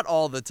 No, not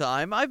all the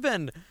time. I've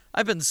been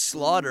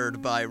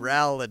slaughtered by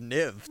Ral and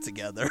Niv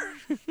together.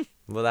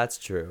 Well, that's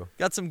true.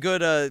 Got some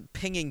good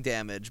pinging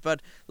damage.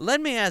 But let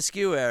me ask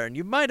you, Aaron,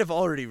 you might have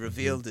already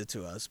revealed it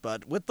to us,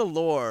 but with the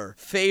lore,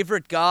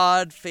 favorite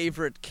god,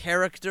 favorite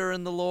character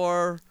in the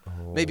lore,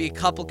 maybe a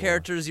couple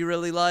characters you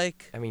really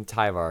like? I mean,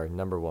 Tyvar,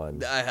 number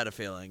one. I had a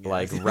feeling. Yeah.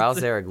 Like, Ral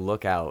Zarek,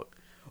 look out.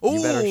 You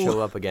better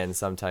show up again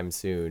sometime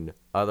soon.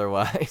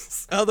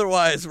 Otherwise,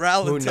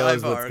 Ral who and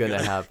knows Tyvar what's are going to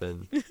gonna-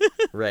 happen.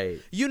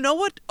 Right. You know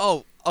what?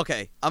 Oh,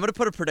 okay. I'm going to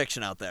put a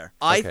prediction out there.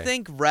 I Okay.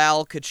 think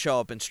Ral could show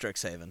up in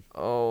Strixhaven.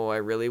 Oh, I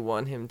really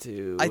want him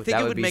to. I think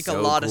That it would be make a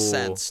so lot of cool.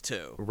 sense,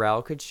 too.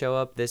 Ral could show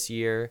up this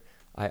year.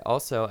 I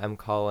also am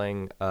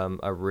calling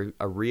a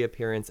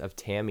reappearance of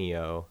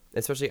Tamio,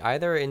 especially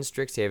either in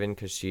Strixhaven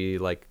because she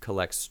like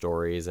collects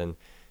stories and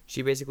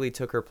she basically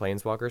took her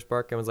Planeswalker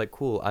Spark and was like,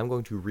 cool, I'm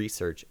going to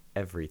research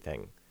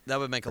everything. That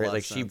would make a Right? lot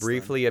Like of sense. she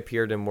briefly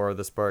appeared in War of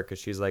the Spark because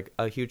she's like,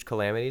 a huge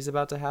calamity is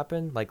about to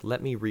happen. Like,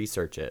 let me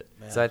research it.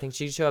 So I think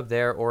she'd show up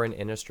there or in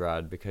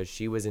Innistrad because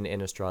she was in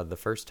Innistrad the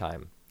first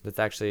time. That's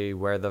actually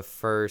where the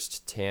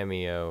first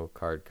Tamio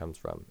card comes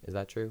from. Is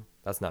that true?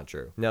 That's not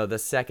true. No, the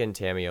second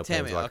Tamio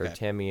Planeswalker, okay.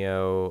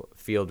 Tamio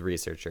Field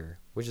Researcher,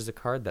 which is a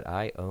card that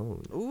I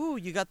own. Ooh,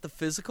 you got the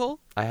physical?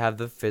 I have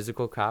the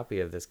physical copy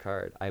of this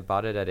card. I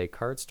bought it at a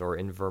card store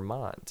in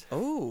Vermont.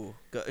 Ooh,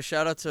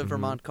 shout out to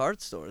Vermont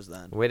card stores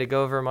then. Way to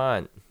go,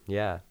 Vermont.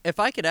 Yeah. If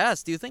I could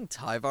ask, do you think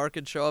Tyvar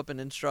could show up in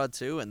Innistrad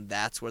too, and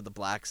that's where the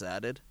black's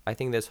added? I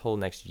think this whole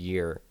next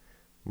year,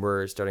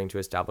 we're starting to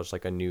establish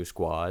like a new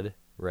squad,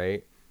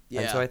 right?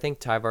 Yeah. And so I think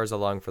Tyvar's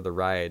along for the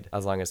ride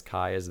as long as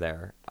Kai is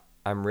there.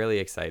 I'm really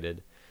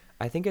excited.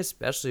 I think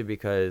especially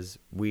because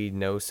we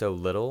know so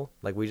little,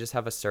 like we just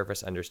have a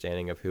surface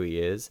understanding of who he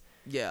is.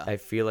 Yeah. I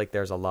feel like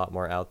there's a lot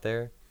more out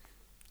there.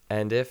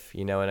 And if,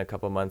 you know, in a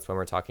couple months when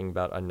we're talking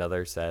about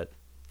another set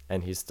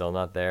and he's still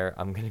not there,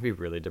 I'm going to be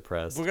really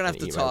depressed. We're going to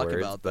have and to eat my talk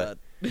words, about but,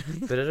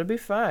 that. But it'll be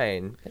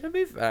fine. It'll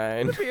be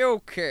fine. It'll be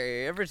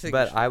okay. Everything.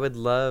 But I would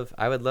love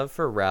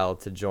for Ral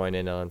to join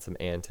in on some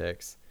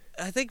antics.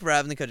 I think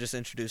Ravnica just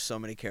introduced so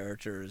many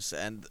characters,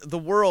 and the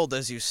world,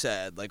 as you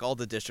said, like all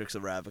the districts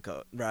of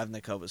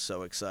Ravnica was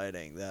so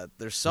exciting that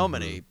there's so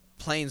many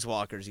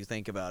planeswalkers you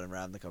think about in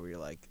Ravnica where you're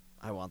like,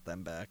 I want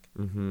them back.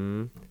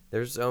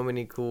 There's so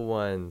many cool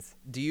ones.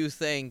 Do you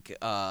think,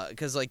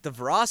 because like the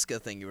Vraska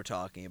thing you were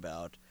talking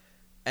about,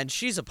 and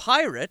she's a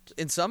pirate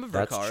in some of her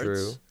That's cards.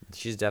 true.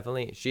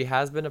 She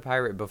has been a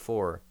pirate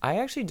before. I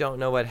actually don't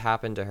know what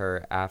happened to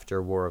her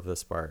after War of the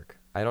Spark.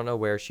 I don't know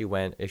where she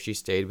went, if she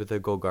stayed with the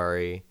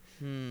Golgari.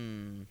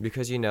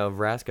 Because, you know,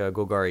 Vraska,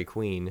 Golgari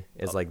Queen,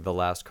 is like the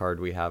last card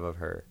we have of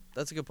her.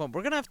 That's a good point.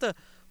 We're going to have to,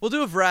 we'll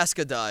do a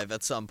Vraska dive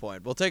at some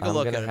point. We'll take a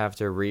look I'm at going it. to have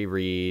to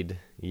reread,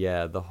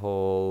 the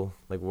whole,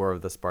 like, War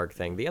of the Spark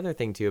thing. The other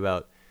thing, too,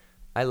 about,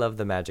 I love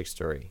the Magic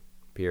story,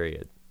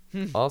 period.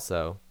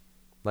 Also,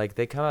 like,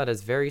 they come out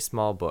as very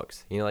small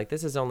books. You know, like,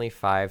 this is only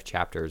 5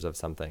 chapters of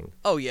something.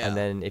 Oh, yeah. And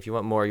then if you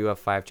want more, you have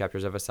 5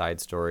 chapters of a side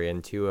story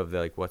and 2 of the,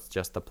 like, what's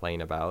just the plane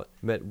about.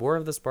 But War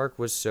of the Spark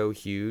was so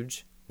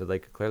huge that,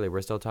 like, clearly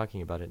we're still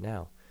talking about it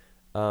now.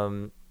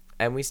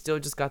 And we still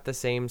just got the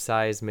same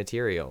size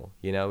material.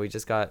 You know, we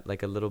just got,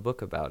 like, a little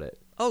book about it.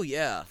 Oh,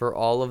 yeah. For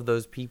all of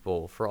those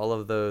people, for all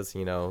of those,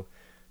 you know,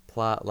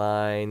 plot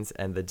lines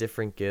and the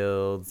different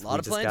guilds. A lot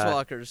of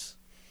planeswalkers.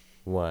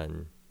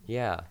 One.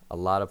 Yeah, a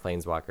lot of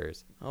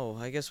planeswalkers. Oh,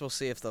 I guess we'll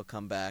see if they'll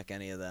come back,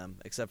 any of them,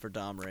 except for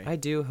Domri. I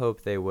do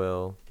hope they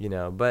will, you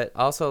know. But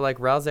also, like,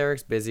 Ral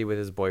Zarek's busy with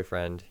his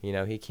boyfriend. You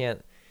know, he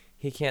can't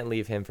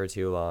leave him for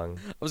too long.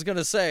 I was going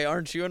to say,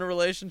 aren't you in a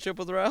relationship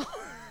with Ral?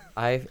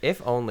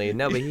 If only.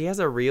 No, but he has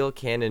a real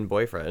canon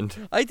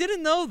boyfriend. I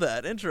didn't know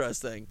that.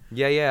 Interesting.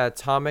 Yeah,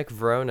 Tomek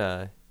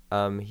Vrona.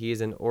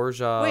 He's an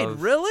Orzhov Wait,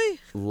 really?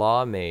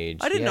 law mage.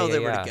 I didn't know they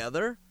were yeah.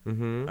 together.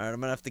 Mm-hmm. All right, I'm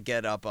going to have to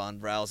get up on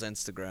Ral's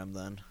Instagram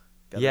then.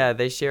 Yeah,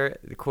 they share,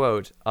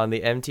 quote, on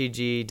the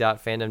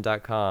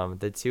mtg.fandom.com,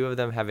 the two of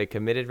them have a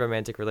committed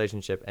romantic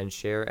relationship and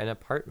share an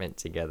apartment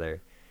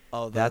together.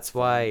 Oh, That's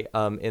why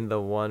in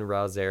the one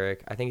Ral Zarek,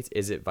 I think it's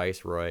Is It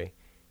Viceroy,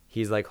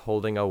 he's like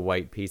holding a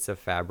white piece of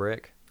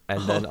fabric.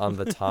 And then on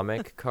the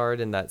Tomek card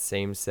in that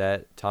same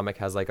set, Tomek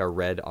has like a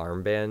red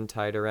armband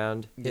tied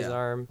around his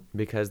arm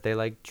because they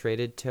like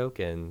traded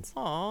tokens.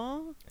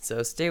 Aww.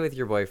 So stay with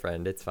your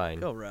boyfriend. It's fine.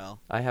 Go,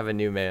 Ral. I have a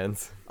new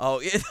man's.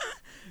 Oh, yeah.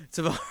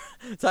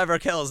 Tyvar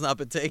Kell has not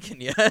been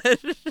taken yet.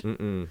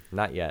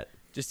 Not yet.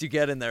 Just you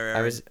get in there,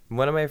 Aaron.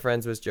 One of my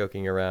friends was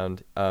joking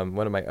around,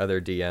 one of my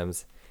other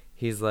DMs.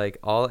 He's like,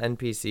 all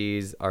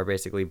NPCs are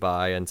basically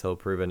bi until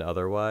proven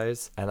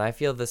otherwise. And I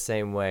feel the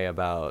same way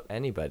about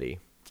anybody.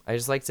 I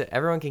just like to,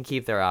 everyone can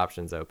keep their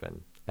options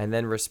open. And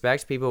then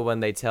respect people when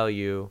they tell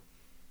you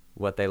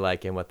what they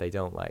like and what they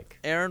don't like.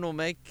 Aaron's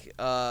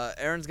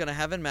going to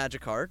have a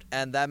magic card,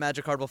 and that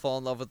magic card will fall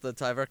in love with the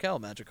Tyvar Kell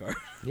magic card.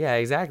 Yeah,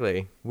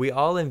 exactly. We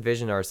all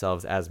envision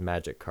ourselves as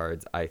magic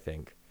cards, I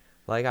think.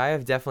 Like, I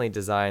have definitely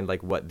designed,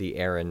 like, what the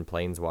Aaron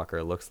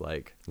Planeswalker looks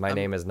like. My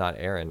name is not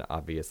Aaron,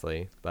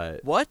 obviously,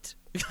 but... What?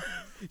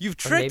 You've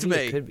tricked me.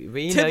 It could be.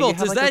 But, you Tybalt, know, you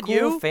have, is like, that a cool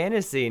you?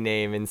 fantasy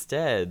name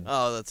instead.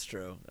 Oh, that's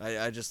true.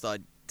 I just thought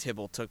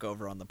Tybalt took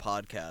over on the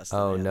podcast. Oh,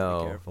 I had to be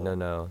no. careful.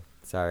 No.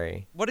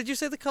 Sorry. What did you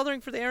say the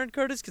coloring for the Aaron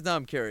card is? Because now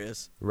I'm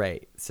curious.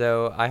 Right.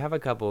 So I have a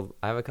couple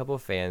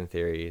fan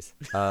theories.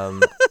 I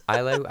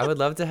would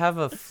love to have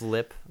a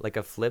flip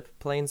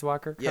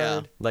planeswalker card.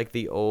 Yeah. Like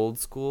the old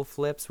school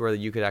flips where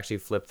you could actually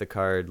flip the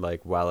card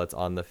like while it's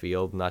on the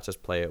field, not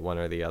just play it one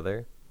or the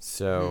other.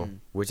 So,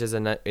 which is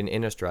an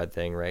Innistrad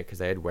thing, right?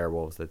 Because I had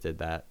werewolves that did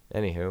that.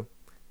 Anywho.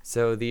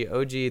 So the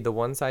OG, the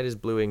one side is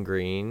blue and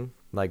green,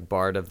 like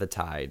Bard of the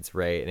Tides,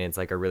 right? And it's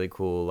like a really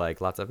cool, like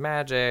lots of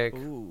magic,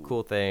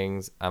 cool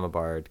things. I'm a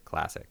bard,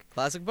 classic.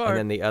 Classic bard. And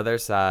then the other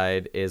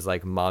side is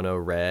like mono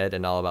red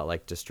and all about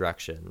like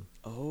destruction.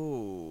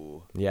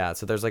 Oh. Yeah,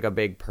 so there's like a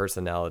big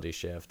personality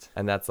shift.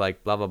 And that's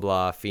like blah, blah,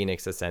 blah,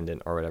 Phoenix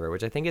Ascendant or whatever,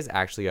 which I think is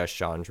actually a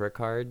Chandra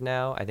card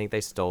now. I think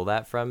they stole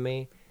that from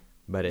me,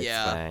 but it's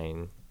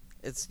fine.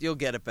 You'll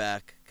get it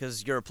back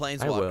because you're a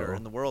planeswalker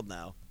in the world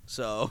now.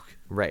 So.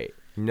 Right.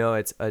 No,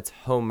 it's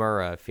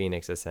Homura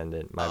Phoenix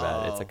Ascendant. My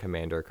bad. It's a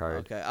commander card.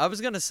 Okay. I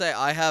was gonna say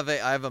I have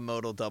a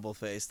modal double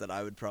face that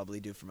I would probably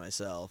do for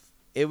myself.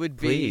 It would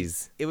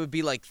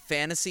be like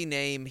fantasy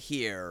name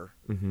here,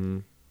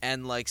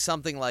 and like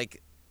something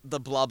like the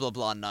blah blah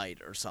blah knight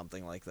or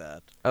something like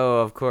that. Oh,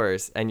 of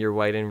course. And you're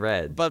white and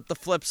red. But the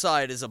flip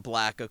side is a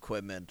black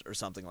equipment or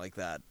something like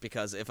that.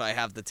 Because if I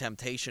have the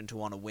temptation to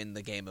want to win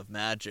the game of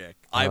Magic,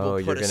 I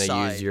will put aside. You're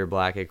gonna use your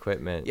black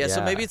equipment. Yeah,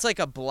 so maybe it's like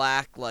a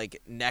black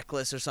like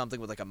necklace or something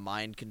with like a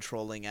mind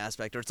controlling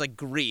aspect, or it's like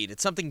greed.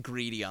 It's something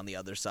greedy on the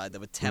other side that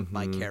would tempt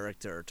my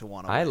character to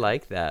want to win. I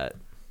like that.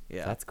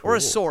 Yeah. That's cool. Or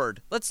a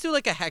sword. Let's do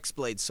like a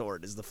Hexblade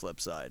sword is the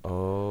flip side.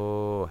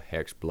 Oh,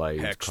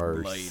 Hexblade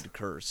Curse. Hexblade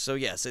Curse. So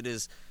yes, it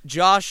is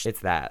Josh. It's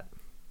that.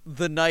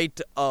 The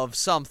knight of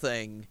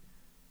something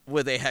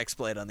with a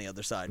Hexblade on the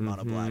other side,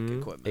 mono black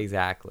equipment.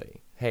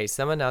 Exactly. Hey,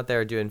 someone out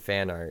there doing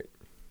fan art.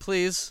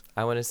 Please.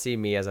 I want to see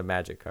me as a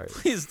magic card.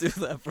 Please do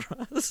that for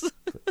us.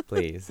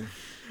 Please.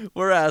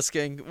 We're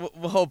asking.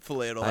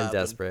 Hopefully it'll happen. I'm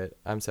desperate.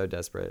 I'm so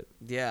desperate.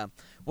 Yeah.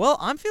 Well,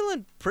 I'm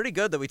feeling pretty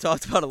good that we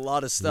talked about a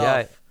lot of stuff.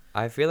 Yeah.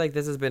 I feel like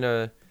this has been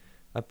a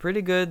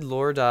pretty good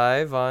lore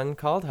dive on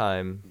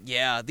Kaldheim.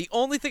 Yeah, the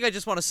only thing I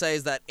just want to say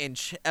is that in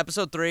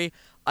episode 3,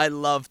 I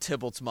love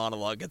Tybalt's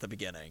monologue at the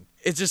beginning.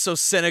 It's just so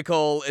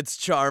cynical, it's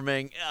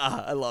charming.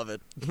 I love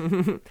it.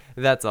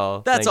 That's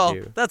all. Thank all.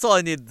 You. That's all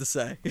I needed to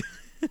say.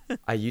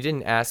 You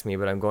didn't ask me,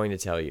 but I'm going to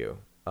tell you.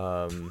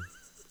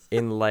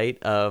 In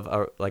light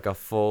of a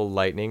full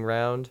lightning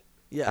round,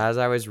 as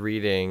I was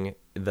reading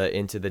the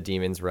Into the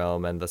Demon's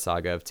Realm and the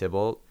Saga of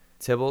Tybalt,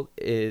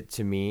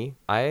 to me,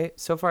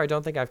 so far I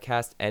don't think I've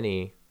cast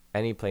any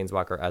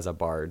planeswalker as a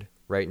bard,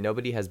 right?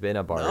 Nobody has been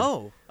a bard.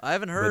 No, I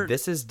haven't heard. But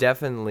this is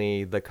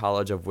definitely the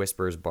College of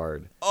Whispers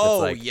bard.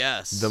 Oh, like,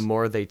 yes. The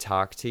more they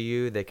talk to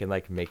you, they can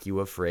like make you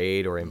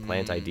afraid or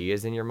implant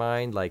ideas in your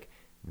mind. Like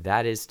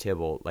that is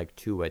Tybalt, like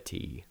to a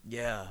T.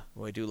 Yeah,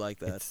 well, I do like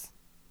that.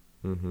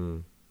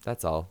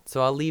 That's all.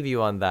 So I'll leave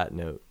you on that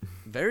note.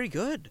 Very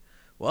good.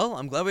 Well,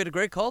 I'm glad we had a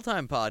great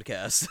Kaldheim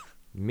podcast.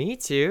 Me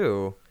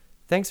too.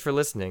 Thanks for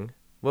listening.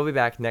 We'll be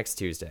back next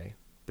Tuesday.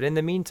 But in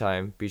the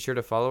meantime, be sure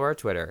to follow our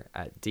Twitter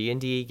at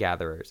D&D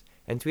Gatherers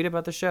and tweet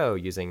about the show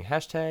using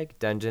hashtag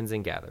Dungeons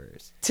and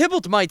Gatherers.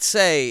 Tybalt might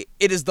say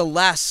it is the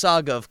last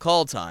saga of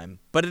Kaldheim,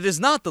 but it is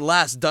not the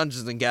last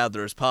Dungeons and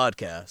Gatherers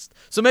podcast.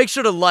 So make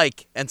sure to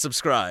like and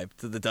subscribe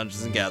to the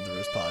Dungeons and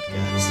Gatherers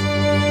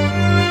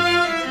podcast.